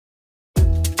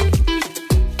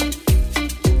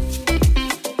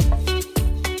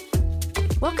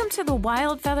to the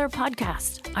Wild Feather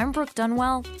Podcast. I'm Brooke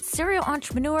Dunwell, serial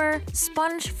entrepreneur,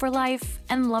 sponge for life,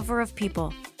 and lover of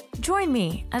people. Join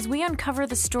me as we uncover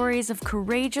the stories of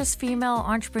courageous female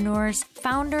entrepreneurs,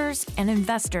 founders, and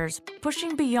investors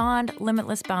pushing beyond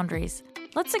limitless boundaries.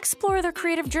 Let's explore their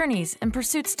creative journeys and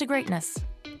pursuits to greatness.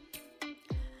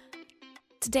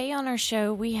 Today on our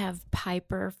show, we have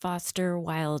Piper Foster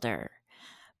Wilder.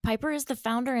 Piper is the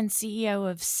founder and CEO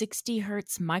of 60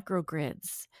 Hertz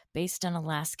Microgrids, based in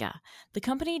Alaska. The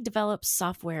company develops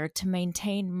software to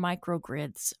maintain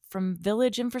microgrids, from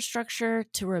village infrastructure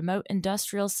to remote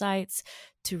industrial sites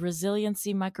to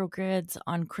resiliency microgrids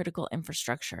on critical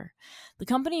infrastructure. The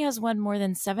company has won more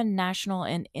than 7 national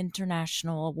and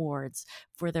international awards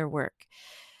for their work.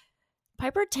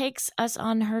 Piper takes us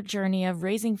on her journey of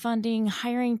raising funding,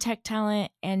 hiring tech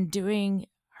talent, and doing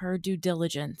her due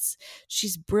diligence.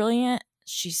 She's brilliant,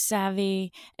 she's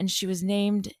savvy, and she was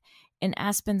named in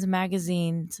Aspen's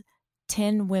magazine's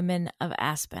 10 Women of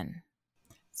Aspen.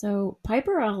 So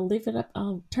Piper,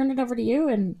 I'll turn it over to you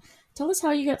and tell us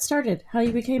how you got started, how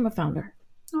you became a founder.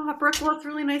 Oh, Brooke, well, it's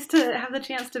really nice to have the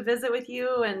chance to visit with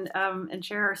you and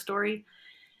share our story.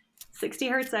 60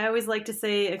 Hertz, I always like to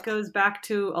say it goes back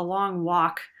to a long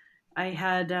walk. I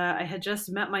had just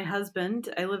met my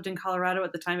husband. I lived in Colorado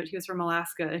at the time, but he was from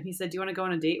Alaska. And he said, "Do you want to go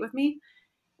on a date with me?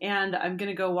 And I'm going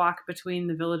to go walk between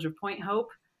the village of Point Hope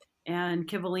and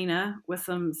Kivalina with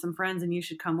some friends, and you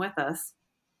should come with us."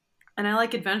 And I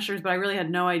like adventures, but I really had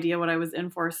no idea what I was in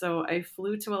for. So I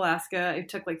flew to Alaska. I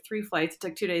took like 3 flights. It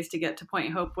took 2 days to get to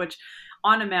Point Hope, which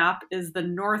on a map is the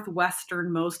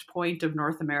northwesternmost point of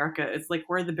North America. It's like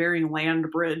where the Bering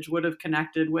Land Bridge would have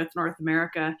connected with North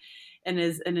America, and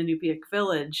is in Inupiaq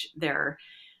village there.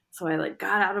 So I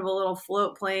got out of a little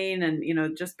float plane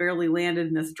and, just barely landed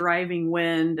in this driving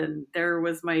wind. And there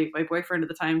was my boyfriend at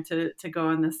the time to go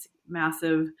on this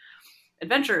massive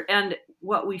adventure. And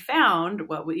what we found,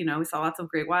 we saw lots of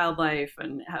great wildlife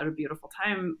and had a beautiful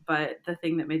time. But the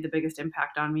thing that made the biggest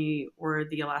impact on me were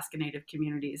the Alaska Native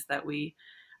communities that we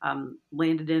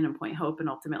landed in Point Hope and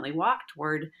ultimately walked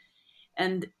toward.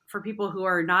 And for people who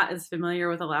are not as familiar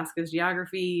with Alaska's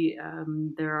geography,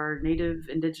 there are Native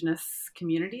Indigenous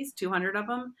communities, 200 of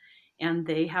them, and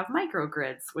they have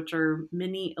microgrids, which are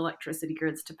mini electricity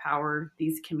grids to power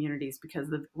these communities because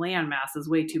the land mass is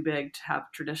way too big to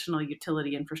have traditional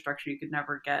utility infrastructure. You could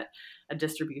never get a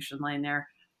distribution line there.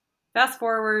 Fast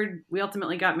forward, we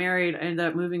ultimately got married. I ended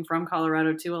up moving from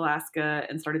Colorado to Alaska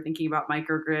and started thinking about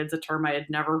microgrids, a term I had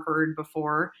never heard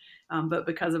before. But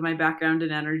because of my background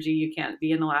in energy, you can't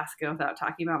be in Alaska without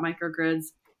talking about microgrids.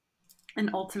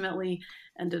 And ultimately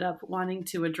ended up wanting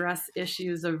to address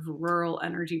issues of rural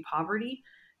energy poverty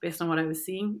based on what I was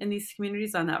seeing in these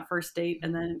communities on that first date,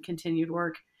 and then continued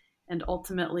work. And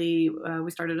ultimately,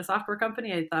 we started a software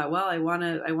company. I thought, well, I want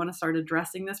to start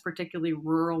addressing this, particularly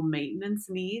rural maintenance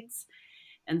needs.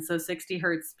 And so 60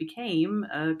 Hertz became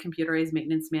a computerized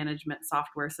maintenance management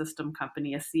software system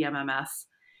company, a CMMS.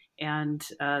 And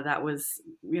that was,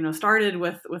 started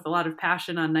with a lot of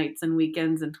passion on nights and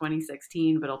weekends in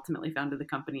 2016, but ultimately founded the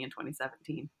company in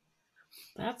 2017.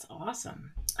 That's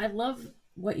awesome. I love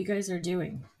what you guys are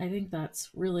doing. I think that's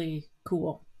really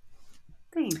cool.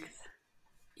 Thanks.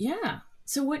 Yeah.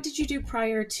 So what did you do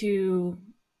prior to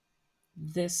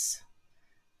the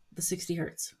 60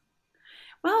 Hertz?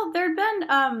 Well, there'd been,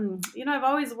 I've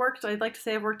always worked, I'd like to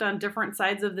say I've worked on different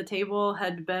sides of the table,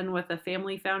 had been with a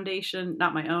family foundation,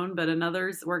 not my own, but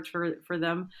another's, worked for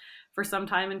them for some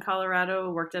time in Colorado,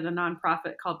 worked at a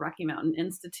nonprofit called Rocky Mountain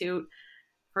Institute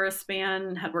for a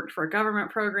span, had worked for a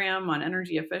government program on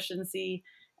energy efficiency,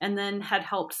 and then had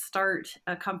helped start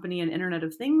a company, an Internet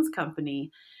of Things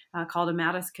company called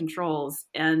Amatis Controls.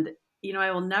 And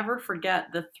I will never forget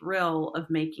the thrill of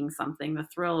making something, the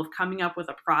thrill of coming up with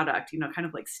a product, kind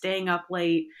of like staying up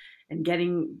late and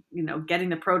getting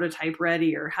the prototype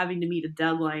ready or having to meet a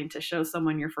deadline to show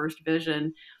someone your first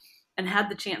vision, and had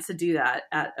the chance to do that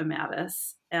at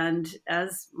Amatis. And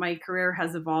as my career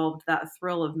has evolved, that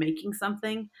thrill of making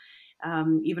something,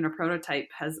 even a prototype,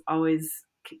 has always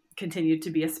continued to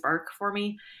be a spark for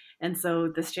me. And so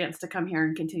this chance to come here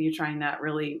and continue trying that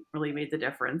really, really made the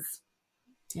difference.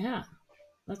 Yeah,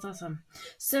 that's awesome.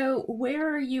 So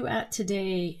where are you at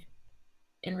today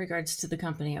in regards to the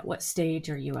company? At what stage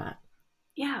are you at?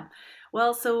 Yeah.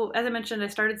 Well, so as I mentioned, I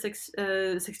started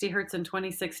 60 Hertz in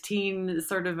 2016,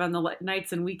 sort of on the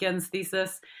nights and weekends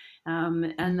thesis.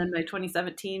 And then by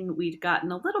 2017, we'd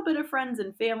gotten a little bit of friends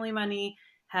and family money,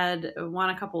 had won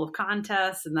a couple of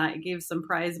contests, and that gave some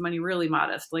prize money, really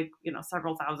modest,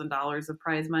 several $1,000s of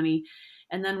prize money.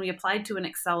 And then we applied to an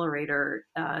accelerator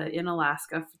in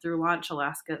Alaska through Launch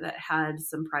Alaska that had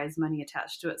some prize money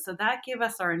attached to it. So that gave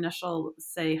us our initial,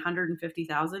 say,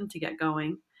 150,000 to get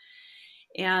going.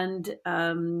 And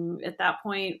at that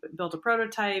point, built a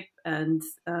prototype and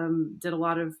did a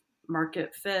lot of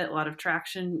market fit, a lot of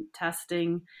traction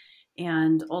testing,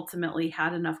 and ultimately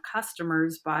had enough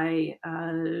customers by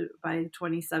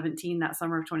 2017, that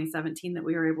summer of 2017, that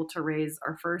we were able to raise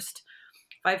our first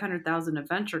 500,000 of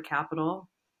venture capital.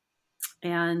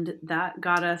 And that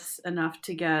got us enough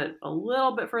to get a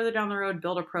little bit further down the road,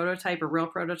 build a prototype, a real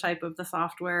prototype of the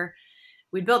software.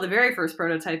 We built the very first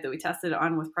prototype that we tested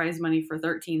on with prize money for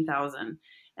 13,000,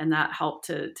 and that helped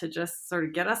to just sort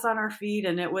of get us on our feet.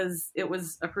 And it was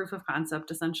a proof of concept.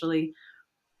 Essentially,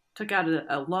 took out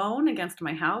a loan against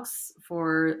my house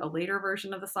for a later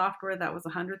version of the software that was a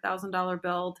 $100,000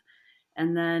 build,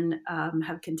 and then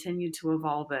have continued to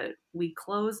evolve it. We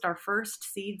closed our first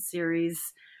seed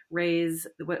series raise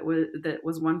that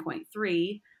was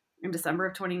 1.3 in December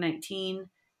of 2019.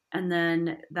 And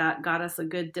then that got us a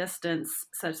good distance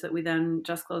such that we then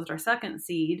just closed our second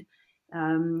seed.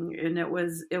 And it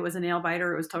was a nail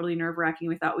biter. It was totally nerve wracking.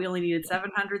 We thought we only needed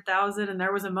 700,000. And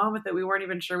there was a moment that we weren't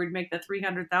even sure we'd make the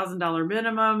 $300,000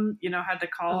 minimum, had to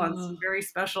call on some very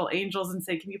special angels and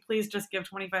say, can you please just give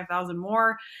 25,000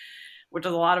 more, which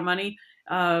is a lot of money.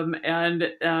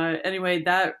 Anyway,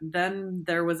 then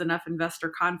there was enough investor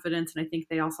confidence, and I think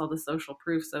they all saw the social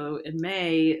proof. So in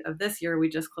May of this year, we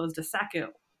just closed a second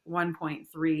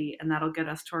 1.3, and that'll get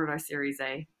us toward our Series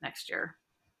A next year.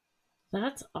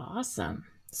 That's awesome.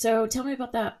 So tell me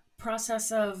about that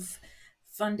process of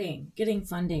getting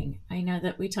funding. I know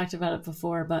that we talked about it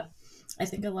before, but I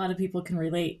think a lot of people can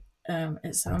relate.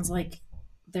 It sounds like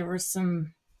there were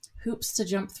some hoops to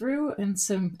jump through and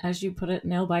some, as you put it,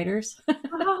 nail biters.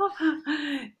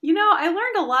 I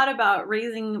learned a lot about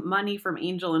raising money from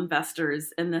angel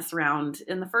investors in this round.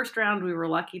 In the first round, we were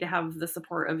lucky to have the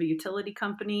support of a utility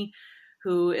company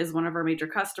who is one of our major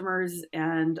customers,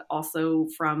 and also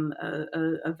from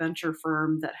a venture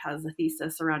firm that has a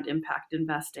thesis around impact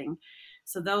investing.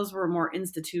 So those were more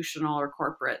institutional or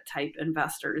corporate type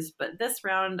investors. But this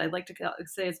round, I'd like to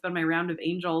say it's been my round of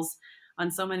angels on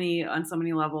so many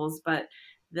levels. But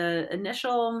the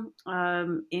initial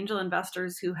angel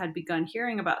investors who had begun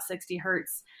hearing about 60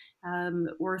 Hertz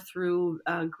were through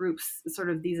groups,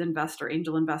 sort of these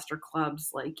angel investor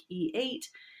clubs like E8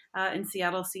 in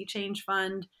Seattle. Sea Change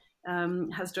Fund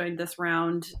has joined this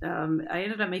round. I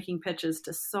ended up making pitches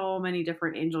to so many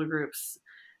different angel groups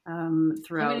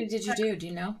throughout. How many did you do? Do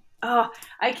you know? Oh,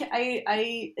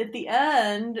 I at the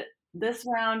end, this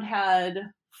round had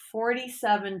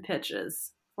 47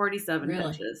 pitches. 47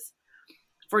 Really? pitches.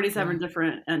 47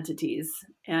 different entities.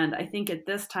 And I think at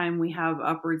this time we have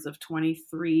upwards of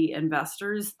 23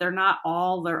 investors. They're not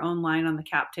all their own line on the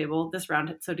cap table this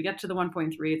round. So to get to the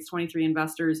 1.3, it's 23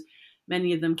 investors.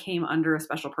 Many of them came under a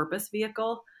special purpose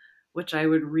vehicle, which I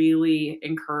would really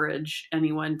encourage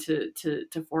anyone to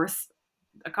force.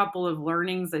 A couple of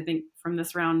learnings, I think, from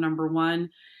this round. Number one,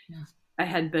 I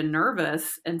had been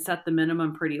nervous and set the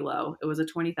minimum pretty low. It was a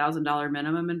 $20,000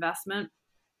 minimum investment.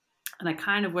 And I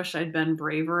kind of wish I'd been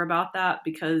braver about that,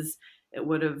 because it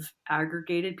would have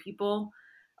aggregated people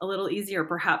a little easier.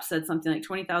 Perhaps said something like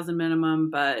 20,000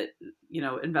 minimum, but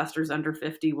investors under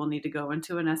 50 will need to go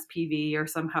into an SPV, or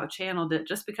somehow channeled it,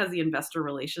 just because the investor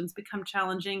relations become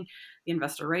challenging. The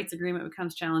investor rights agreement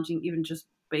becomes challenging, even just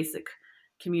basic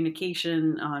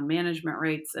communication on management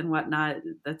rates and whatnot.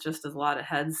 That just is a lot of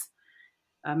heads.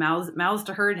 Mouths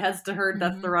to herd, heads to herd.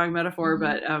 That's the wrong metaphor,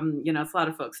 but it's a lot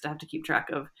of folks to have to keep track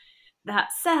of. That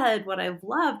said, what I've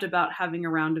loved about having a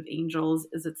round of angels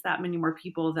is it's that many more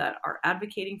people that are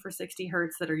advocating for 60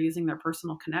 Hertz, that are using their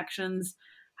personal connections.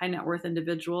 High net worth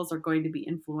individuals are going to be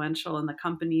influential in the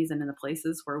companies and in the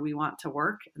places where we want to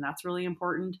work, and that's really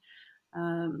important.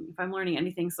 If I'm learning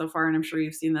anything so far, and I'm sure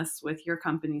you've seen this with your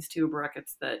companies too, Brooke,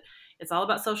 it's that it's all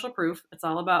about social proof. It's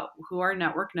all about who our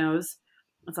network knows.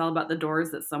 It's all about the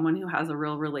doors that someone who has a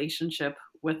real relationship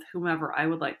with whomever I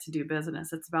would like to do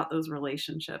business. It's about those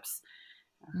relationships,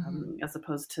 as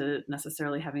opposed to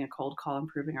necessarily having a cold call and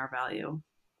proving our value.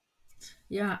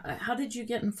 Yeah. How did you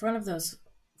get in front of those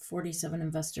 47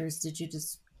 investors? Did you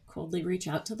just coldly reach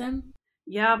out to them?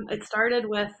 Yeah, it started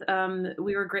with,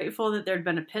 we were grateful that there'd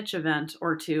been a pitch event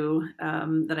or two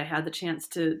that I had the chance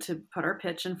to put our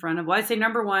pitch in front of. Well, I'd say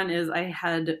number one is I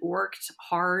had worked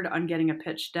hard on getting a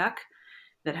pitch deck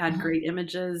that had great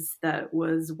images, that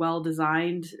was well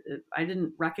designed. I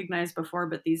didn't recognize before,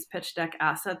 but these pitch deck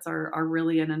assets are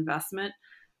really an investment.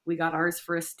 We got ours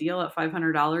for a steal at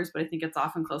 $500, but I think it's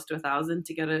often close to $1,000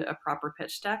 to get a proper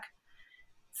pitch deck.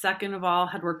 Second of all,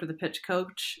 had worked with a pitch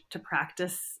coach to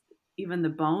practice even the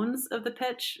bones of the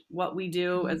pitch. What we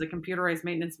do as a computerized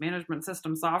maintenance management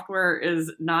system software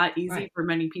is not easy for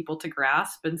many people to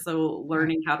grasp. And so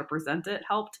learning how to present it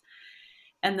helped.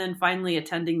 And then finally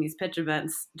attending these pitch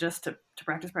events just to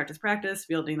practice,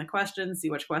 fielding the questions, see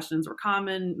which questions were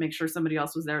common, make sure somebody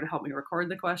else was there to help me record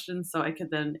the questions so I could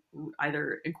then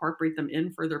either incorporate them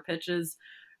in further pitches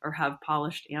or have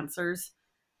polished answers.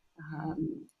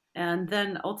 And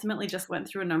then ultimately just went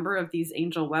through a number of these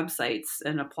angel websites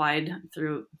and applied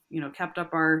through, kept up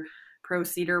our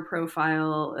ProSeeder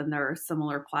profile, and there are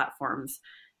similar platforms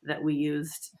that we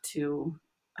used to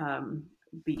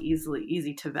be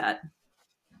easy to vet.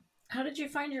 How did you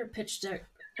find your pitch deck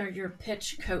or your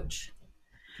pitch coach?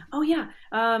 Oh yeah,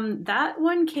 that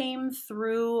one came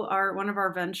through one of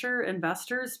our venture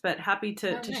investors, but happy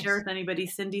to share with anybody.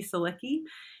 Cindy Salicki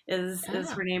is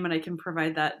her name, and I can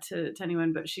provide that to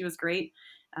anyone, but she was great.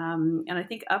 And I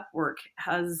think Upwork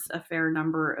has a fair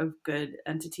number of good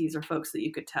entities or folks that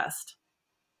you could test.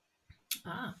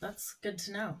 That's good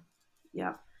to know.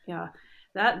 Yeah.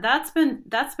 That's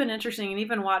been interesting, and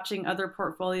even watching other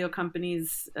portfolio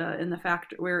companies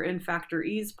we're in Factor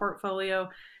E's portfolio,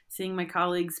 seeing my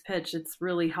colleagues pitch, it's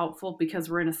really helpful because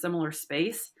we're in a similar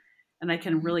space, and I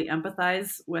can really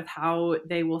empathize with how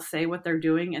they will say what they're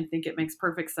doing and think it makes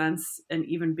perfect sense. And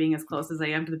even being as close as I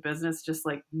am to the business, just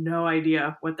like no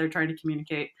idea what they're trying to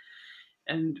communicate.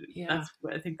 And that's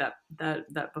I think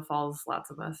that befalls lots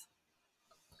of us.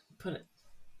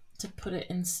 To put it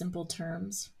in simple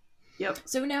terms. Yep.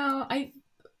 So now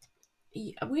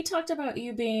we talked about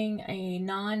you being a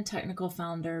non-technical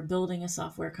founder building a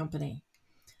software company.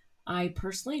 I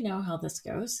personally know how this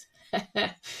goes.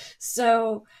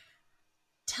 So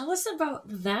tell us about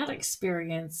that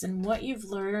experience and what you've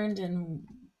learned, and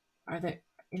are there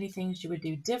any things you would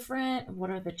do different?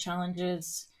 What are the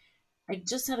challenges? I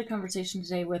just had a conversation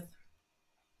today with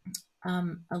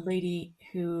a lady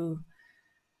who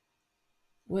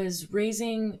was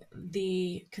raising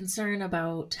the concern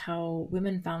about how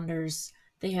women founders,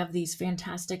 they have these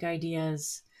fantastic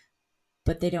ideas,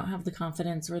 but they don't have the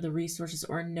confidence or the resources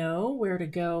or know where to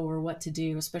go or what to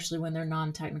do, especially when they're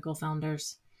non-technical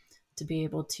founders, to be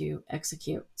able to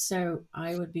execute. So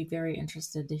I would be very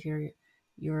interested to hear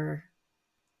your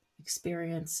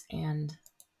experience and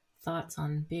thoughts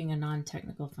on being a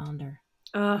non-technical founder.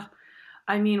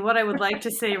 I mean, what I would like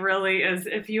to say really is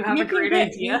if you have a great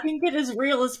idea. You can get as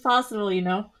real as possible,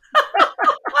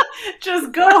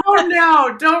 Just go home now.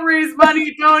 Don't raise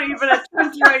money. Don't even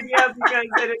attempt your idea because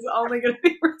it is only going to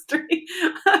be frustrating.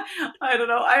 I don't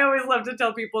know. I always love to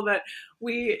tell people that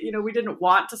we didn't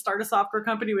want to start a software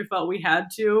company. We felt we had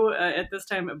to at this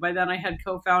time. By then I had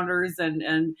co-founders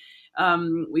and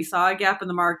we saw a gap in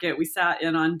the market. We sat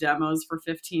in on demos for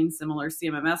 15 similar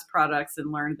CMMS products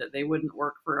and learned that they wouldn't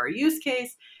work for our use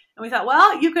case. And we thought,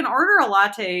 well, you can order a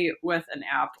latte with an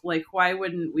app. Like, why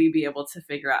wouldn't we be able to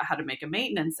figure out how to make a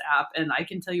maintenance app? And I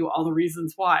can tell you all the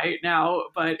reasons why now,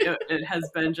 but it has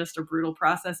been just a brutal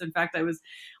process. In fact, I was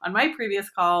on my previous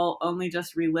call only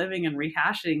just reliving and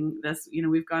rehashing this.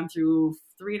 We've gone through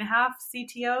 3.5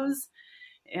 CTOs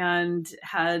and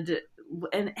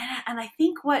I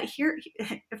think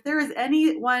if there is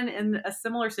anyone in a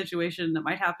similar situation that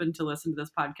might happen to listen to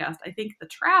this podcast, I think the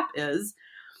trap is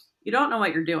you don't know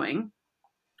what you're doing.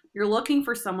 You're looking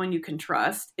for someone you can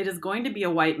trust. It is going to be a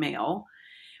white male,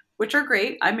 which are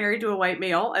great. I'm married to a white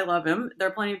male. I love him. There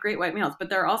are plenty of great white males,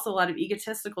 but there are also a lot of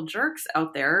egotistical jerks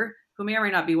out there who may or may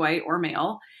not be white or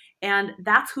male. And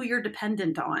that's who you're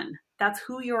dependent on. That's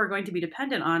who you are going to be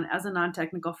dependent on as a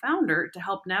non-technical founder to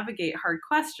help navigate hard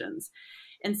questions.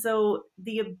 And so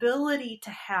the ability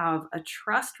to have a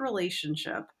trust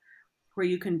relationship where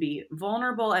you can be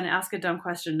vulnerable and ask a dumb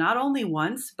question, not only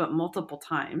once, but multiple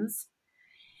times.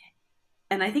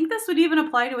 And I think this would even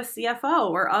apply to a CFO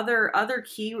or other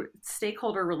key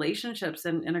stakeholder relationships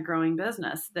in a growing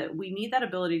business, that we need that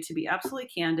ability to be absolutely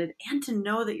candid and to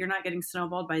know that you're not getting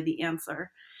snowballed by the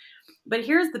answer. But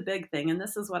here's the big thing, and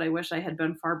this is what I wish I had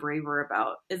been far braver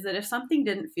about, is that if something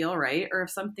didn't feel right, or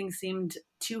if something seemed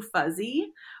too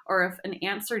fuzzy, or if an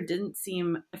answer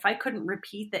if I couldn't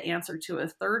repeat the answer to a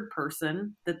third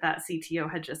person that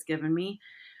CTO had just given me,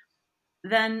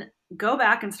 then go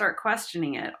back and start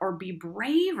questioning it, or be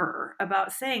braver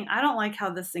about saying, I don't like how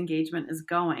this engagement is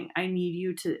going. I need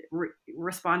you to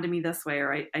respond to me this way,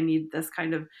 or I need this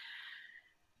kind of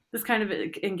this kind of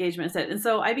engagement set. And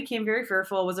so I became very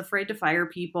fearful, was afraid to fire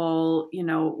people,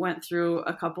 went through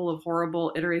a couple of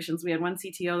horrible iterations. We had one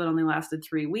CTO that only lasted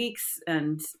 3 weeks.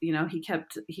 And, he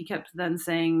kept then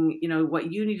saying,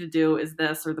 what you need to do is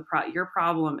this, or your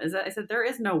problem is that. I said, there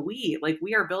is no we, like,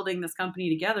 we are building this company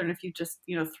together. And if you just,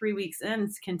 3 weeks in,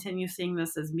 continue seeing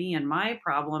this as me and my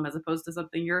problem, as opposed to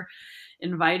something you're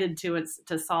invited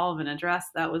to solve and address,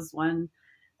 that was one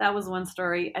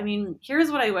story. I mean, here's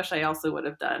what I wish I also would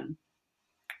have done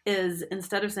is,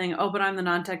 instead of saying, oh, but I'm the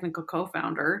non-technical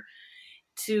co-founder,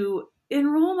 to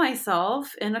enroll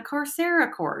myself in a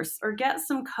Coursera course or get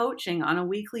some coaching on a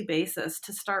weekly basis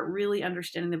to start really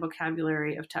understanding the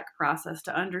vocabulary of tech process,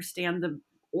 to understand the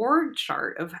org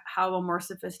chart of how a more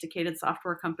sophisticated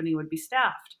software company would be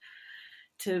staffed,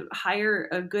 to hire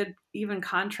a good, even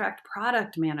contract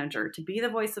product manager to be the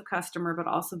voice of customer, but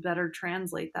also better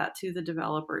translate that to the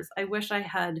developers. I wish I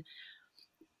had,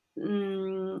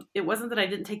 it wasn't that I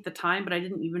didn't take the time, but I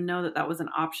didn't even know that was an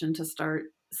option, to start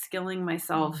skilling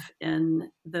myself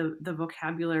in the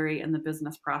vocabulary and the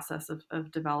business process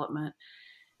of development.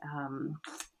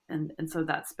 And so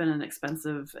that's been an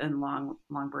expensive and long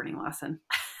burning lesson.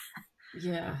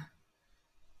 Yeah,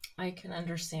 I can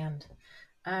understand.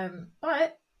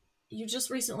 But you just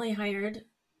recently hired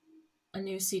a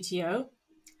new CTO,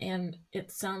 and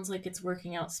it sounds like it's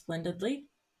working out splendidly.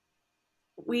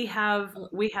 We have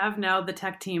now the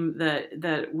tech team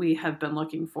that we have been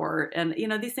looking for, and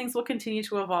these things will continue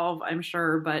to evolve, I'm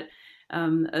sure. But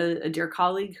a dear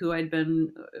colleague who I'd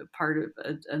been part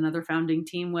of another founding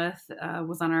team with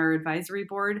was on our advisory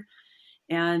board,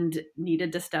 and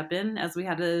needed to step in as we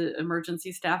had an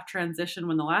emergency staff transition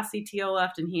when the last CTO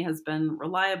left. And he has been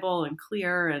reliable and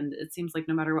clear. And it seems like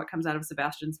no matter what comes out of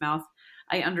Sebastian's mouth,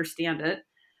 I understand it.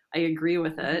 I agree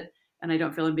with it. And I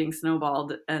don't feel I'm being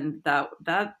snowballed. And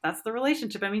that's the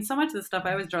relationship. I mean, so much of the stuff,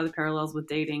 I always draw the parallels with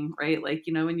dating, right? Like,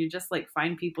 when you just like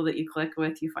find people that you click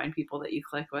with, you find people that you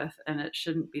click with, and it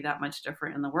shouldn't be that much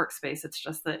different in the workspace. It's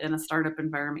just that in a startup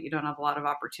environment, you don't have a lot of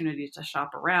opportunity to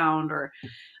shop around or,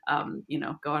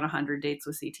 go on 100 dates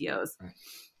with CTOs.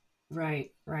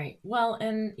 Right. Well,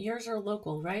 and yours are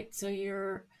local, right? So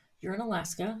you're in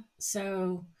Alaska.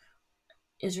 So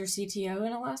is your CTO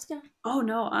in Alaska? Oh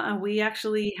no, we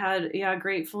actually had,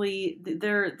 gratefully,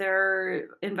 their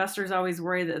investors always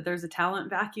worry that there's a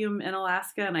talent vacuum in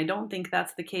Alaska, and I don't think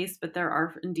that's the case, but there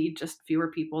are indeed just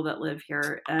fewer people that live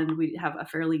here, and we have a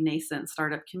fairly nascent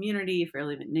startup community,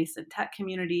 fairly nascent tech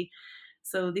community.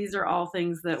 So these are all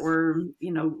things that we're,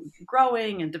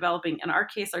 growing and developing. In our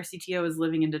case, our CTO is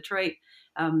living in Detroit,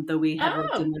 though we had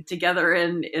lived together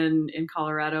in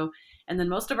Colorado. And then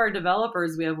most of our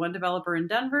developers, we have one developer in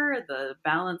Denver, the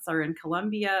balance are in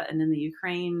Colombia and in the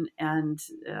Ukraine. And,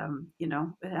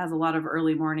 it has a lot of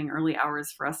early morning, early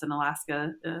hours for us in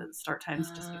Alaska, start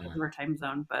times just because of our time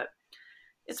zone, but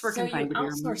it's working fine. So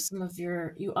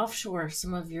you offshore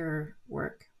some of your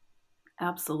work.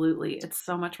 Absolutely. It's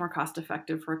so much more cost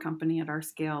effective for a company at our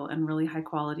scale, and really high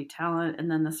quality talent.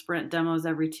 And then the sprint demos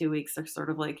every 2 weeks are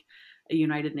sort of like a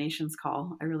United Nations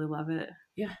call. I really love it.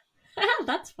 Yeah.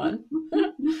 That's fun.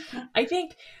 I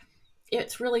think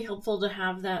it's really helpful to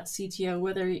have that CTO,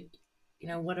 whether,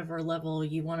 whatever level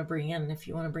you want to bring in, if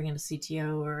you want to bring in a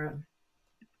CTO or a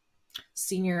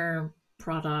senior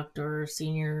product or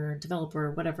senior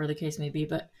developer, whatever the case may be,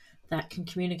 but that can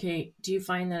communicate. Do you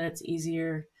find that it's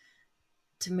easier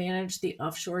to manage the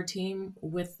offshore team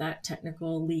with that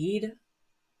technical lead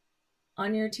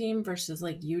on your team versus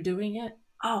like you doing it?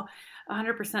 Oh,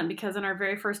 100%. Because in our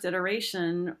very first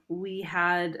iteration, we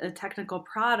had a technical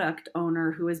product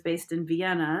owner who was based in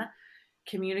Vienna,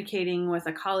 communicating with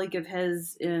a colleague of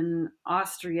his in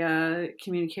Austria,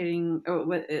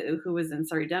 who was in,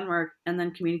 Denmark, and then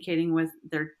communicating with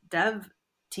their dev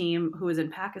team who was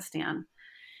in Pakistan.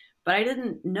 But I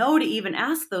didn't know to even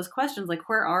ask those questions, like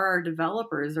where are our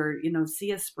developers, or,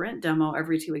 see a sprint demo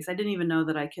every 2 weeks. I didn't even know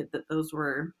that those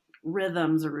were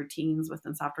rhythms or routines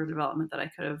within software development that I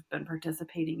could have been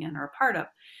participating in or a part of.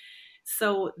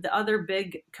 So the other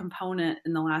big component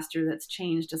in the last year that's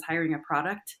changed is hiring a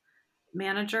product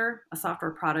manager, a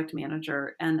software product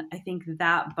manager. And I think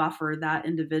that buffer, that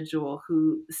individual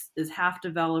who is half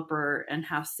developer and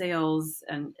half sales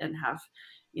and half,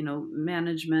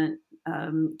 management,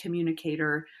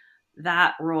 communicator,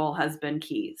 that role has been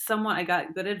key. I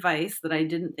got good advice that I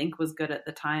didn't think was good at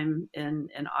the time in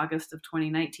August of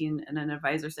 2019. And an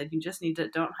advisor said, you just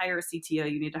don't hire a CTO,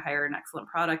 you need to hire an excellent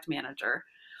product manager.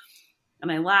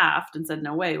 And I laughed and said,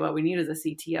 no way, what we need is a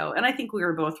CTO. And I think we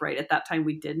were both right. At that time,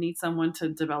 we did need someone to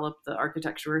develop the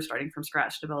architecture, starting from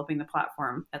scratch, developing the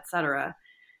platform, et cetera.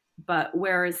 But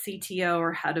whereas CTO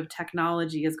or head of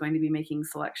technology is going to be making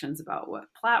selections about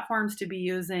what platforms to be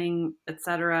using, et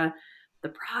cetera, the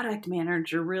product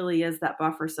manager really is that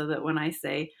buffer, so that when I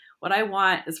say what I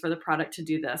want is for the product to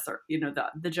do this, or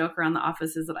the joke around the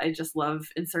office is that I just love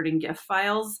inserting GIF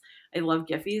files. I love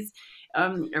Giphies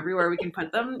everywhere we can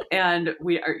put them, and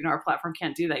our platform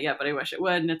can't do that yet, but I wish it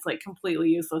would, and it's like completely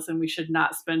useless, and we should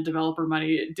not spend developer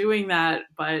money doing that.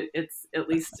 But it's at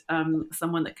least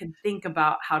someone that could think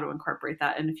about how to incorporate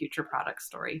that in a future product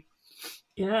story.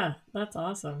 Yeah, that's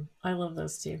awesome. I love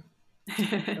those too.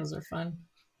 Those are fun.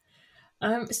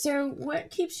 So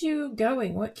what keeps you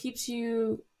going? What keeps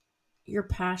you your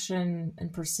passion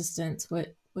and persistence?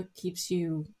 What keeps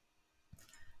you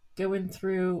going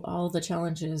through all the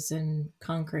challenges and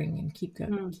conquering and keep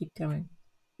going?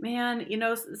 Man,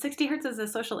 60 Hertz is a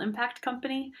social impact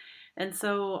company. And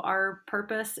so our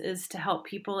purpose is to help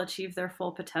people achieve their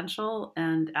full potential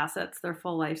and assets their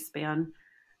full lifespan.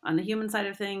 On the human side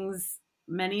of things,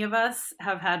 many of us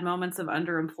have had moments of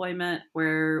underemployment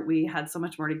where we had so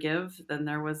much more to give than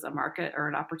there was a market or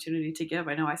an opportunity to give.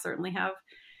 I know I certainly have.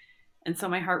 And so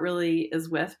my heart really is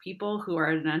with people who are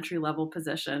at an entry level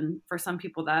position. For some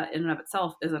people, that in and of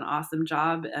itself is an awesome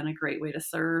job and a great way to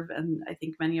serve. And I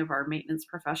think many of our maintenance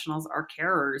professionals are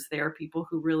carers. They are people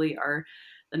who really are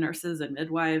the nurses and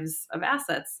midwives of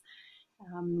assets.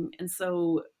 And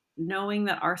so knowing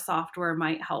that our software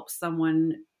might help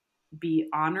someone be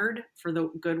honored for the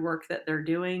good work that they're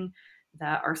doing,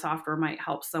 that our software might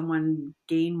help someone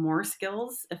gain more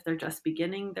skills if they're just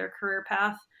beginning their career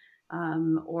path,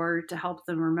 or to help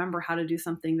them remember how to do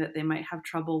something that they might have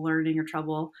trouble learning or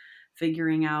trouble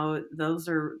figuring out. Those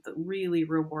are the really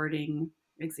rewarding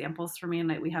examples for me.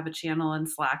 And we have a channel in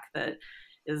Slack that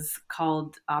is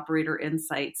called Operator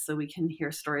Insights, so we can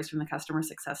hear stories from the customer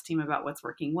success team about what's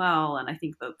working well. And I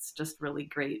think that's just really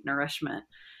great nourishment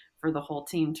for the whole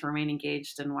team to remain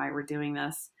engaged in why we're doing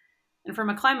this. And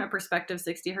from a climate perspective,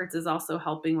 60 Hertz is also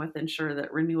helping with ensure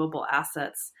that renewable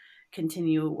assets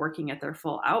continue working at their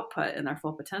full output and their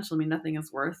full potential. I mean, nothing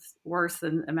is worse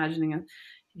than imagining a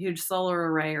huge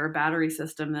solar array or a battery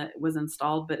system that was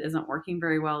installed but isn't working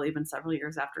very well even several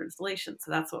years after installation.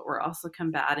 So that's what we're also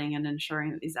combating, and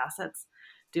ensuring that these assets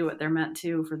do what they're meant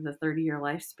to for the 30-year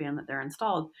lifespan that they're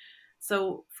installed.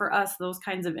 So for us, those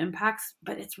kinds of impacts,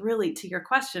 but it's really, to your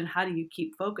question, how do you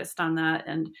keep focused on that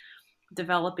and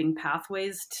developing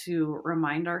pathways to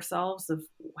remind ourselves of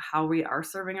how we are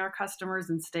serving our customers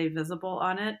and stay visible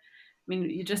on it. I mean,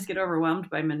 you just get overwhelmed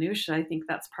by minutia. I think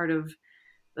that's part of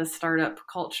the startup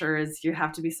culture, is you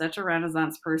have to be such a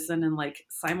Renaissance person and like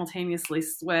simultaneously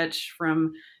switch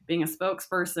from being a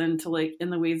spokesperson to like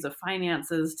in the weeds of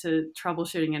finances to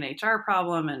troubleshooting an HR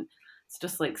problem. And it's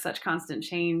just like such constant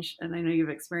change. And I know you've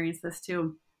experienced this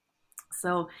too.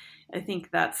 So I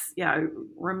think that's,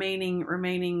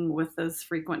 remaining with those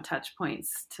frequent touch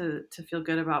points to feel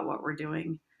good about what we're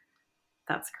doing.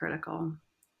 That's critical.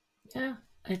 Yeah,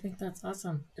 I think that's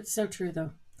awesome. It's so true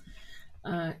though.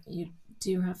 You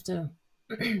do have to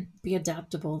be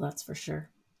adaptable, that's for sure.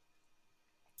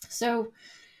 So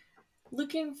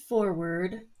looking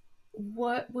forward,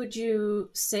 what would you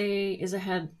say is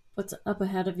ahead? What's up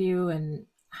ahead of you, and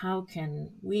how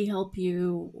can we help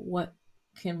you? What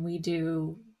can we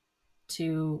do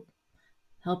to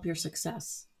help your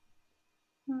success?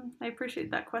 I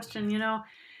appreciate that question.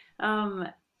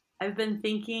 I've been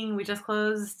thinking, we just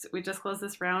closed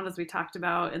this round, as we talked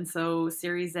about, and so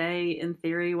Series A in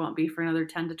theory won't be for another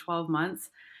 10 to 12 months.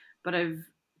 But I've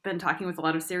been talking with a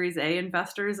lot of Series A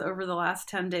investors over the last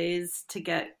 10 days to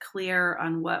get clear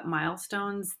on what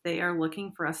milestones they are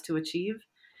looking for us to achieve.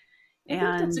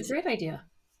 I think that's a great idea.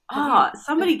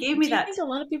 Somebody gave me that. Do you think a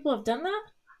lot of people have done that?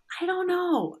 I don't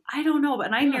know,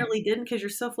 but I nearly didn't, because you're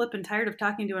so flippin' tired of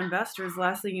talking to investors. The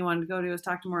last thing you wanted to go do is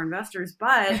talk to more investors.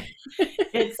 But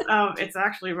it's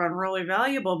actually been really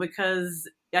valuable, because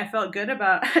I felt good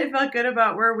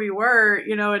about where we were,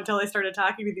 until I started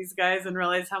talking to these guys and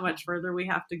realized how much further we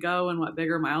have to go and what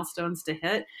bigger milestones to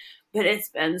hit. But it's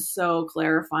been so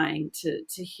clarifying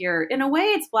to hear. In a way,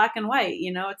 it's black and white.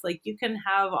 It's like you can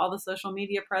have all the social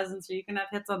media presence, or you can have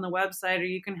hits on the website, or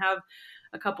you can have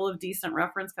a couple of decent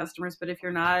reference customers. But if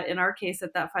you're not, in our case,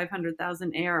 at that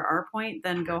 500,000 ARR point,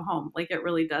 then go home. Like, it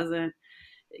really doesn't,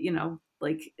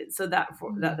 so that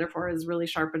therefore has really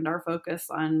sharpened our focus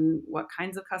on what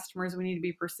kinds of customers we need to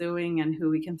be pursuing and who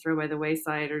we can throw by the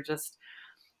wayside or just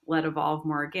let evolve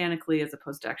more organically, as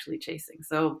opposed to actually chasing.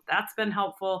 So that's been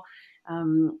helpful.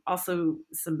 Also,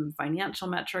 some financial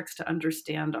metrics to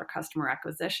understand our customer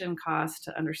acquisition cost,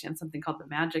 to understand something called the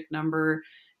magic number,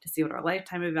 to see what our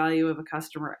lifetime value of a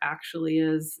customer actually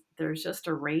is. There's just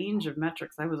a range of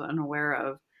metrics I was unaware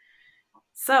of.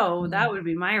 So that would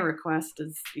be my request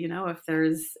is,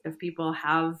 if people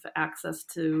have access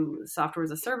to software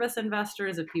as a service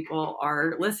investors, if people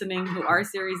are listening who are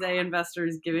Series A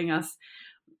investors, giving us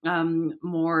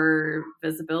more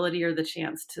visibility or the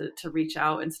chance to reach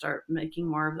out and start making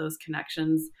more of those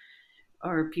connections,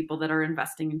 or people that are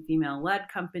investing in female-led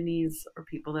companies or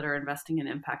people that are investing in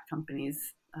impact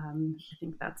companies. I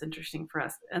think that's interesting for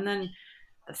us. And then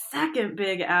the second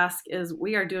big ask is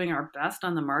we are doing our best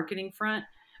on the marketing front,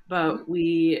 but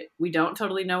we don't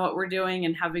totally know what we're doing,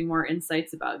 and having more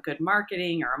insights about good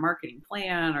marketing or a marketing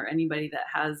plan, or anybody that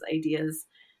has ideas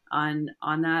on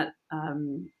that.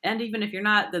 And even if you're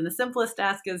not, then the simplest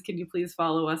ask is, can you please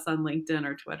follow us on LinkedIn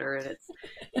or Twitter? And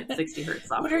it's 60 Hertz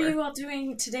Software. What are you all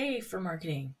doing today for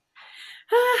marketing?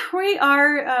 We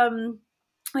have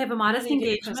a modest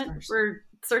engagement for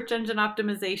search engine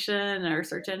optimization or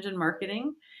search engine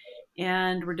marketing.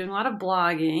 And we're doing a lot of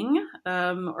blogging,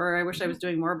 or I wish I was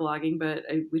doing more blogging, but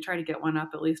we try to get one up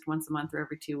at least once a month or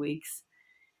every 2 weeks.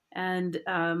 And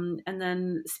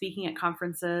then speaking at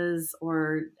conferences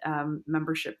or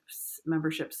memberships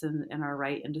in our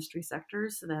right industry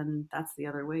sectors, then that's the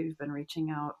other way we've been reaching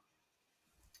out.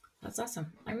 That's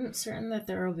awesome. I'm certain that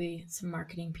there will be some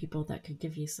marketing people that could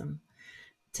give you some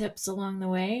tips along the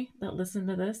way that listen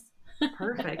to this.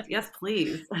 Perfect. Yes,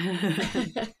 please.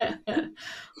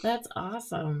 That's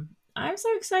awesome. I'm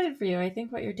so excited for you. I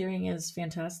think what you're doing is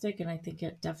fantastic, and I think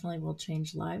it definitely will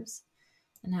change lives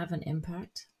and have an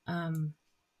impact.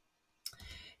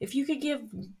 If you could give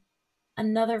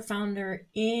another founder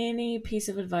any piece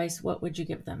of advice, what would you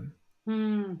give them?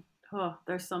 Oh,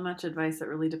 there's so much advice. It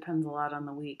really depends a lot on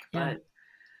the week, but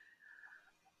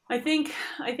I think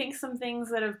some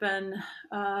things that have been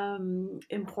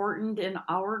important in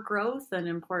our growth and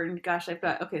important. Gosh,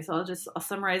 so I'll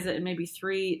summarize it in maybe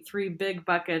three big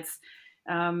buckets.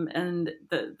 And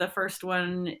the first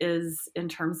one is in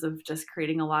terms of just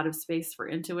creating a lot of space for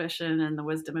intuition and the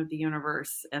wisdom of the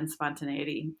universe and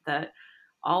spontaneity. That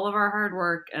all of our hard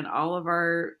work and all of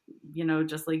our,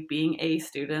 just like being A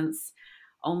students,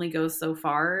 only goes so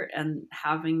far, and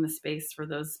having the space for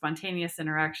those spontaneous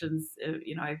interactions,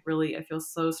 I feel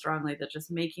so strongly that just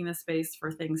making the space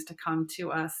for things to come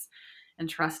to us and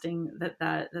trusting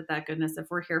that goodness, if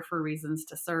we're here for reasons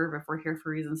to serve, if we're here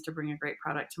for reasons to bring a great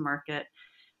product to market,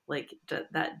 like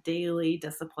that daily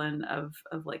discipline of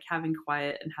like having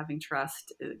quiet and having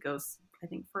trust, it goes, I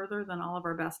think, further than all of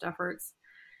our best efforts.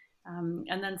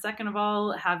 And then second of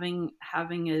all, having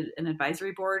an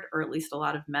advisory board, or at least a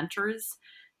lot of mentors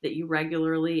that you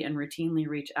regularly and routinely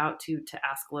reach out to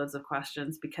ask loads of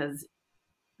questions, because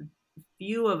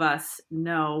few of us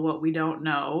know what we don't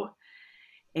know.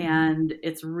 And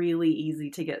it's really easy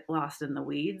to get lost in the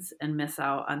weeds and miss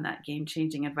out on that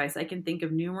game-changing advice. I can think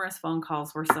of numerous phone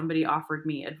calls where somebody offered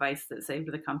me advice that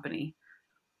saved the company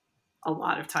a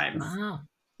lot of times. Wow.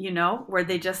 Where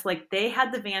they just they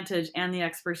had the vantage and the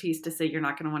expertise to say, you're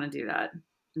not going to want to do that.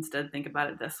 Instead, think about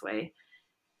it this way.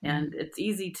 And it's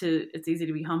easy to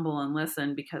be humble and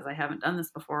listen, because I haven't done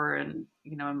this before, and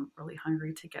I'm really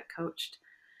hungry to get coached.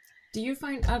 Do you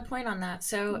find a point on that?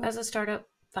 So as a startup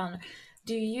founder,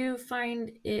 do you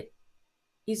find it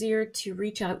easier to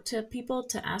reach out to people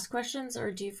to ask questions,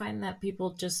 or do you find that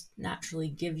people just naturally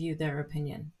give you their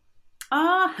opinion?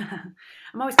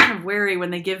 I'm always kind of wary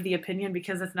when they give the opinion,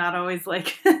 because it's not always I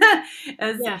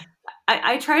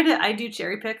do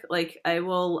cherry pick. I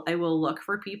will look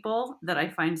for people that I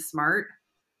find smart,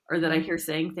 or that I hear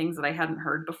saying things that I hadn't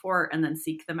heard before, and then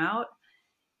seek them out.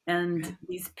 And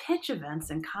these pitch events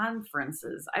and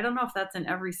conferences, I don't know if that's in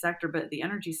every sector, but the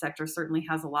energy sector certainly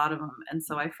has a lot of them. And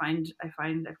so I've kind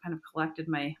of collected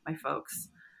my folks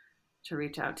to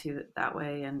reach out to that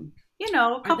way. And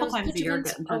a couple times a year.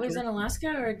 Always in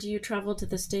Alaska, or do you travel to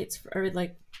the States, or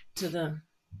to the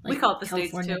we call it the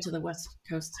California States too, to the West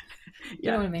Coast?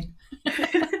 You know what I mean?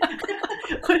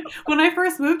 When I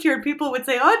first moved here, people would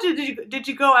say, "Oh, did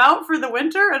you go out for the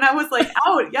winter?" And I was like,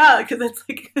 "Out, yeah," because it's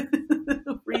like,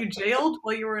 were you jailed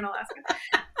while you were in Alaska?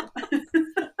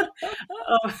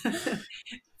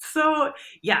 So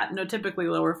yeah, no, typically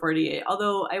lower 48.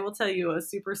 Although I will tell you a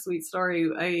super sweet story.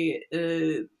 I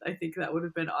think that would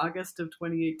have been August of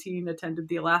 2018. Attended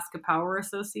the Alaska Power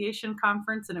Association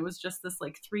conference, and it was just this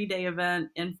 3-day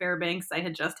event in Fairbanks. I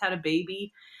had just had a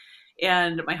baby,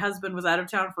 and my husband was out of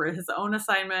town for his own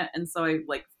assignment, and so I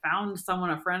found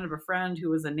a friend of a friend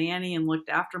who was a nanny and looked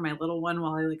after my little one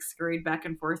while I scurried back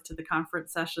and forth to the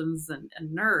conference sessions and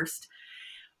nursed.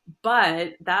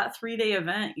 But that 3-day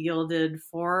event yielded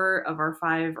 4 of our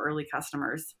 5 early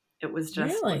customers. It was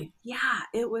just like, Really? yeah,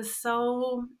 it was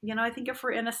so, I think if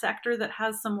we're in a sector that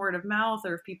has some word of mouth,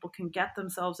 or if people can get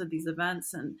themselves at these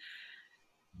events and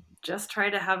just try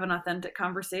to have an authentic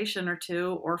conversation or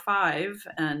two or five.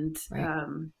 And Right.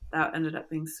 that ended up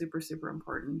being super, super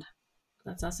important.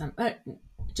 That's awesome.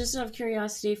 Just out of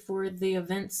curiosity, for the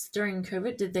events during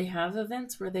COVID, did they have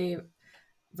events? Were they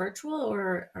virtual,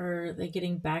 or are they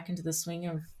getting back into the swing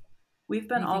of We've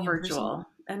been all anything in person? virtual,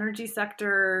 energy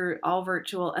sector, all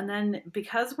virtual. And then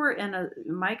because we're in a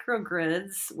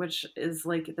microgrids, which is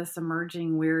like this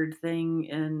emerging weird thing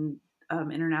in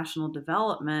international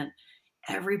development,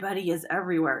 everybody is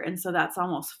everywhere. And so that's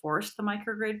almost forced the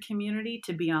microgrid community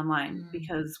to be online, Mm.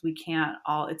 because we can't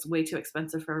all, it's way too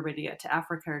expensive for everybody to get to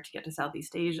Africa or to get to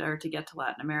Southeast Asia or to get to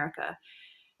Latin America.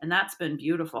 And that's been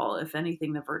beautiful. If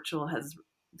anything, the virtual has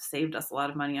saved us a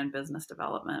lot of money on business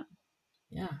development.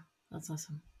 Yeah, that's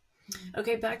awesome.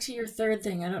 Okay, back to your third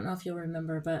thing. I don't know if you'll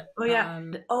remember, but Oh yeah.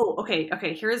 Oh, okay.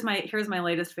 Okay. Here's my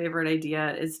latest favorite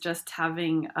idea, is just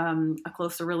having a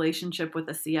closer relationship with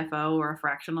a CFO or a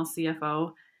fractional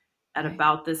CFO at okay.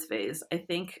 about this phase. I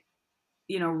think,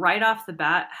 right off the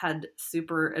bat, had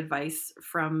super advice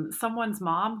from someone's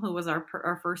mom who was our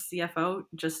first CFO,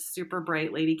 just super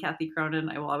bright lady, Kathy Cronin.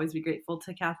 I will always be grateful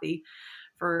to Kathy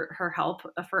for her help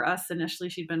for us. Initially,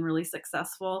 she'd been really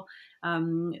successful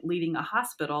leading a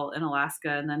hospital in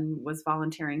Alaska, and then was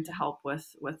volunteering to help with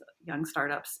young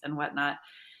startups and whatnot.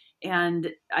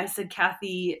 And I said,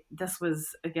 Kathy,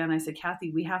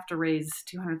 Kathy, we have to raise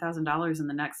 $200,000 in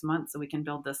the next month so we can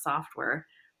build this software.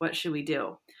 What should we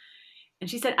do? And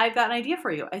she said, I've got an idea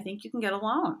for you. I think you can get a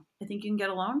loan. I think you can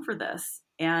get a loan for this.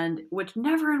 And which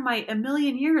never in a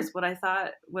million years would have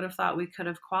thought we could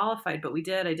have qualified, but we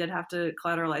did. I did have to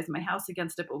collateralize my house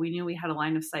against it, but we knew we had a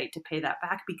line of sight to pay that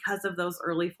back because of those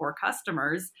early 4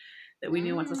 customers that we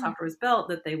knew once the software was built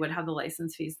that they would have the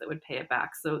license fees that would pay it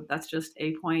back. So that's just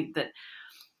a point that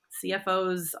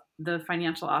CFOs, the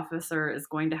financial officer, is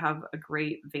going to have a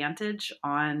great vantage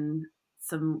on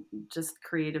some just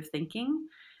creative thinking.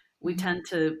 We tend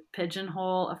to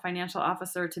pigeonhole a financial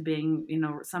officer to being,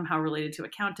 somehow related to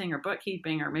accounting or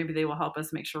bookkeeping, or maybe they will help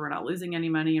us make sure we're not losing any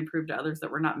money and prove to others that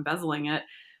we're not embezzling it.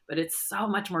 But it's so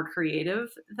much more creative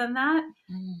than that.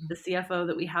 The CFO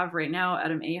that we have right now,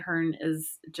 Adam Ahern,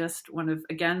 is just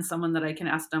someone that I can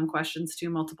ask dumb questions to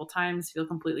multiple times, feel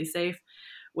completely safe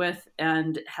with,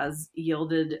 and has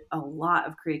yielded a lot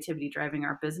of creativity driving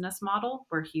our business model,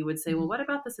 where he would say, well, what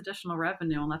about this additional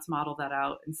revenue? And let's model that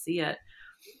out and see it.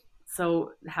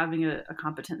 So having a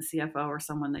competent CFO or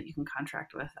someone that you can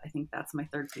contract with, I think that's my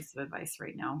third piece of advice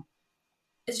right now.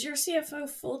 Is your CFO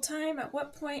full-time? At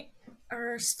what point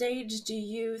or stage do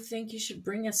you think you should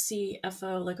bring a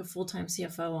CFO, like a full-time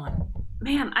CFO, on?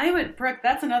 Man,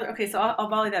 that's another, okay, so I'll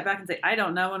volley that back and say, I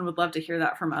don't know, and would love to hear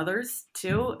that from others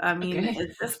too. I mean,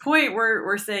 At this point,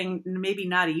 we're saying maybe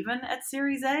not even at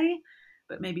Series A,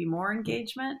 but maybe more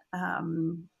engagement.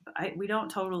 We don't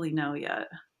totally know yet.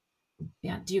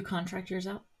 Yeah. Do you contract yours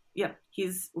out? Yep.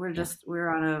 We're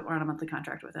on a monthly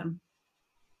contract with him.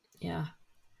 Yeah.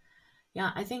 Yeah.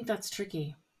 I think that's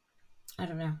tricky. I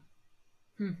don't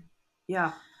know.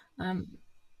 Yeah.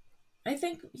 I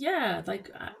think, yeah,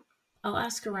 like I'll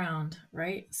ask around,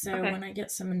 right? So Okay. when I get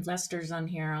some investors on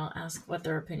here, I'll ask what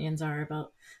their opinions are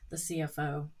about the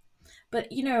CFO. But,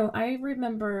 I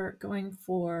remember going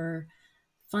for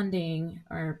funding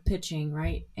or pitching,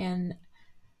 right? And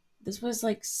this was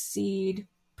like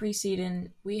pre-seed, and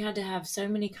we had to have so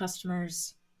many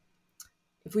customers.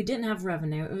 If we didn't have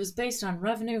revenue, it was based on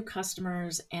revenue,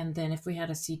 customers, and then if we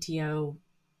had a CTO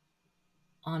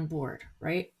on board,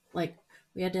 right? Like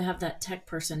we had to have that tech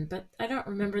person, but I don't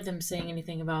remember them saying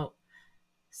anything about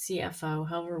CFO.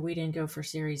 However, we didn't go for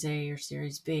Series A or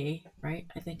Series B, right?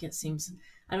 I think it seems,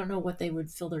 I don't know what they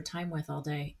would fill their time with all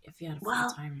day if you had a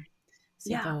full-time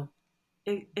CFO.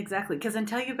 Yeah, exactly. Because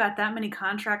until you've got that many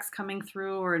contracts coming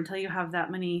through, or until you have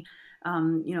that many,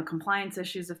 compliance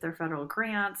issues if they're federal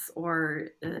grants, or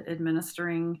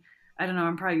administering, I don't know,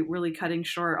 I'm probably really cutting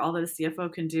short all that a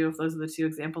CFO can do if those are the 2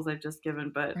 examples I've just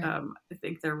given. But right. I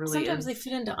think they're really sometimes they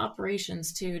fit into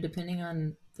operations too, depending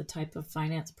on the type of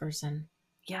finance person.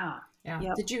 Yeah.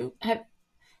 Yep. Did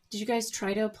you guys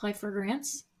try to apply for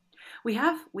grants? We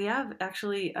have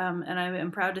actually, and I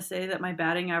am proud to say that my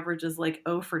batting average is like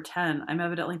 0 for 10. I'm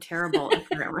evidently terrible at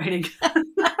grant writing.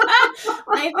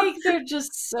 I think they're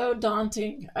just so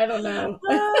daunting. I don't know.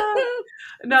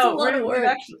 It's a No, lot of we've work.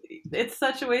 actually, it's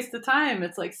such a waste of time.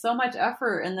 It's like so much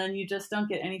effort and then you just don't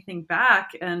get anything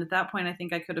back. And at that point, I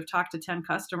think I could have talked to 10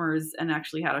 customers and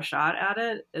actually had a shot at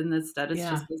it. And instead, it's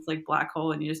Yeah. just this like black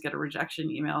hole and you just get a rejection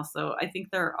email. So I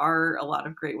think there are a lot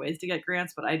of great ways to get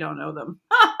grants, but I don't know them.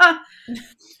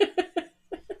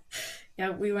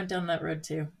 Yeah, we went down that road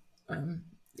too.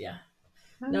 Yeah.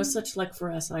 No such luck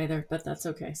for us either, but that's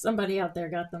okay. Somebody out there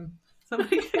got them.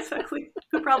 Somebody exactly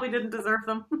who probably didn't deserve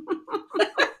them.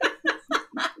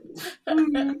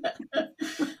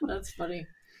 That's funny.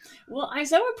 Well, I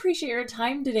so appreciate your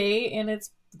time today, and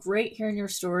it's great hearing your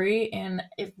story. And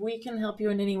if we can help you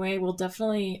in any way, we'll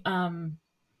definitely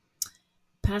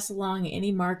pass along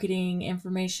any marketing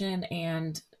information,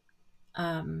 and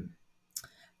um,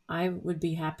 I would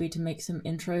be happy to make some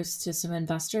intros to some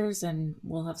investors, and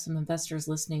we'll have some investors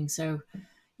listening. So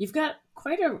you've got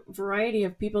quite a variety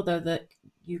of people, though, that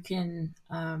you can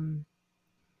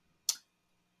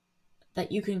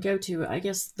go to. I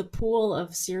guess the pool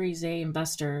of Series A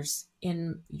investors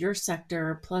in your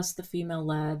sector, plus the female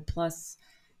led, plus,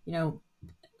 you know,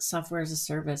 software as a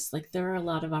service. Like there are a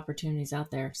lot of opportunities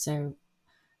out there. So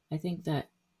I think that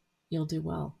you'll do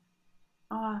well.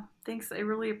 Oh, thanks. I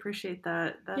really appreciate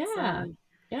that. That's Yeah.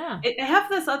 Yeah. I have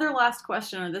this other last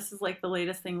question, or this is like the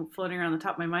latest thing floating around the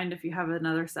top of my mind. If you have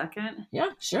another second.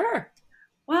 Yeah, sure.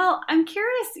 Well, I'm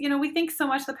curious, we think so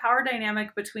much the power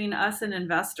dynamic between us and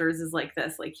investors is like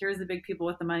this. Like, here's the big people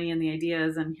with the money and the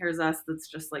ideas, and here's us that's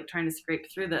just like trying to scrape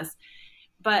through this.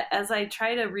 But as I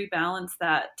try to rebalance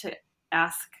that to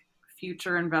ask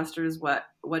future investors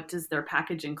what does their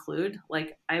package include,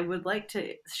 like I would like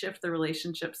to shift the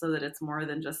relationship so that it's more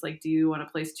than just like, do you want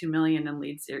to place 2 million and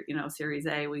lead Series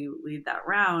A, we lead that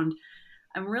round.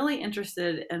 I'm really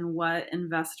interested in what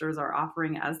investors are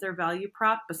offering as their value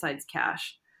prop besides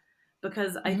cash,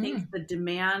 because I think the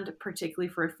demand, particularly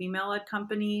for a female-led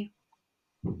company,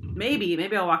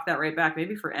 maybe I'll walk that right back.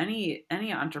 Maybe for any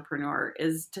entrepreneur,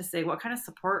 is to say, what kind of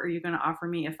support are you going to offer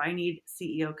me if I need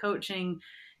CEO coaching?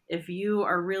 If you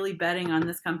are really betting on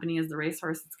this company as the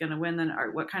racehorse that's going to win, then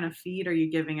what kind of feed are you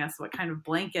giving us? What kind of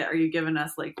blanket are you giving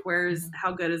us? Like,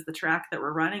 how good is the track that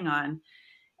we're running on?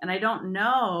 And I don't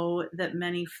know that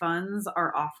many funds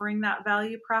are offering that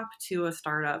value prop to a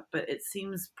startup, but it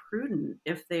seems prudent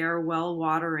if they are well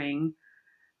watering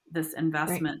this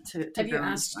investment to Have you grow.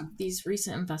 asked these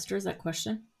recent investors that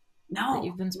question? No, that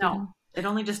you've been speaking? No. It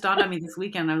only just dawned on me this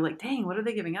weekend. I was like, dang, what are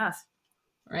they giving us?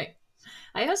 Right.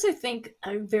 I also think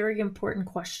a very important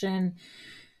question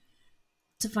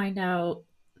to find out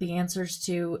the answers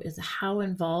to is how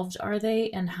involved are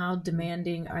they and how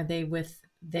demanding are they with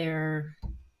their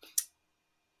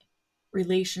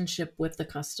relationship with the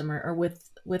customer or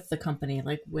with the company,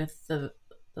 like with the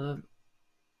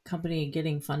company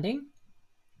getting funding.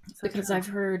 Because I've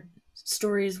heard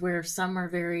stories where some are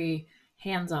very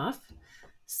hands off,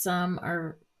 some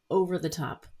are over the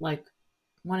top, like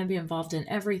want to be involved in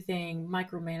everything,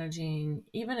 micromanaging,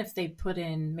 even if they put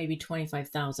in maybe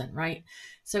 25,000, right?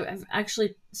 So I've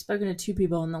actually spoken to 2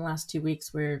 people in the last 2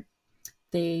 weeks where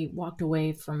they walked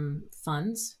away from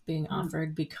funds being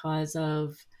offered because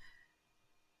of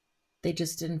they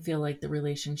just didn't feel like the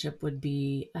relationship would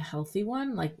be a healthy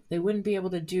one. Like they wouldn't be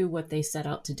able to do what they set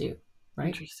out to do. Right.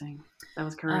 Interesting. That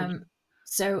was courage.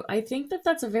 So I think that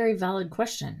that's a very valid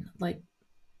question. Like,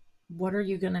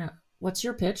 what's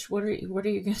your pitch? What are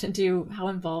you going to do? How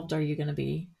involved are you going to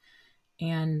be?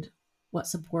 And what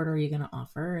support are you going to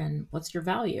offer? And what's your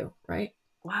value? Right.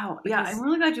 Wow. Yeah. I'm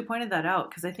really glad you pointed that out,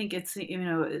 because I think it's,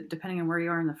 depending on where you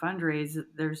are in the fundraise,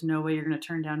 there's no way you're going to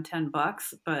turn down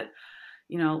 $10, but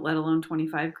let alone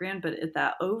 25 grand. But at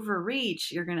that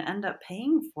overreach, you're going to end up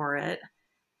paying for it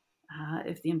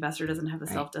if the investor doesn't have the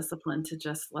self-discipline to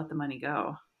just let the money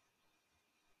go.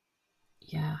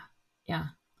 Yeah. Yeah.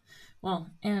 Well,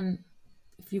 and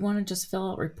if you want to just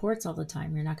fill out reports all the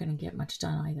time, you're not going to get much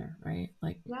done either, right?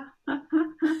 Like, yeah.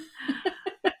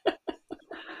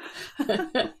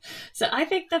 So I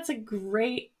think that's a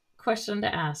great question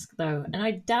to ask, though. And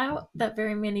I doubt that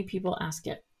very many people ask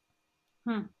it.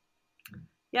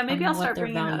 Yeah, maybe I'll start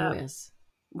bringing that up. Is.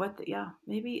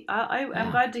 Maybe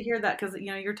I'm glad to hear that, because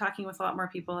you're talking with a lot more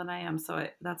people than I am, so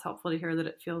that's helpful to hear that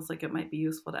it feels like it might be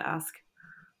useful to ask.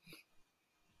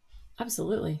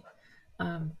 Absolutely.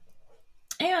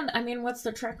 And I mean, what's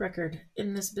their track record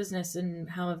in this business and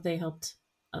how have they helped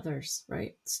others,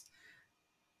 right?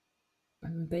 I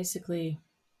mean, basically,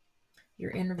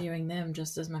 you're interviewing them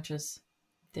just as much as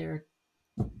they're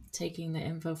taking the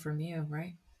info from you,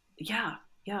 right? Yeah,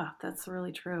 that's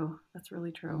really true.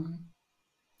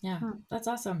 Yeah, that's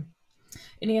awesome.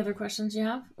 Any other questions you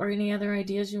have, or any other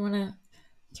ideas you want to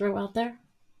throw out there?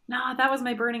 No, that was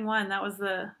my burning one. That was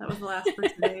the last for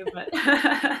today. But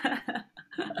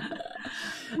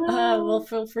Well,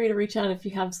 feel free to reach out if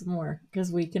you have some more,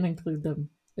 because we can include them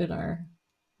in our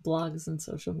blogs and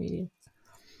social media.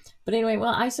 But anyway,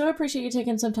 well, I so appreciate you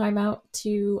taking some time out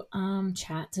to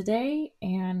chat today,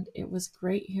 and it was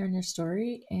great hearing your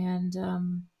story. And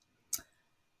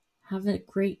have a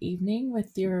great evening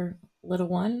with your little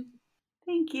one.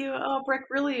 thank you. Oh, Brooke,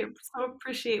 really so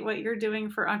appreciate what you're doing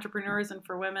for entrepreneurs and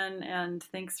for women. And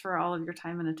thanks for all of your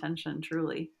time and attention,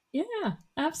 truly. Yeah,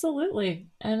 absolutely.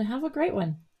 And have a great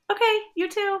one. Okay, you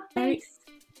too. All right. Thanks.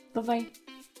 Bye-bye.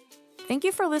 Thank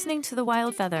you for listening to The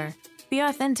Wild Feather. Be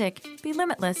authentic, be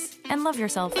limitless, and love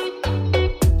yourself.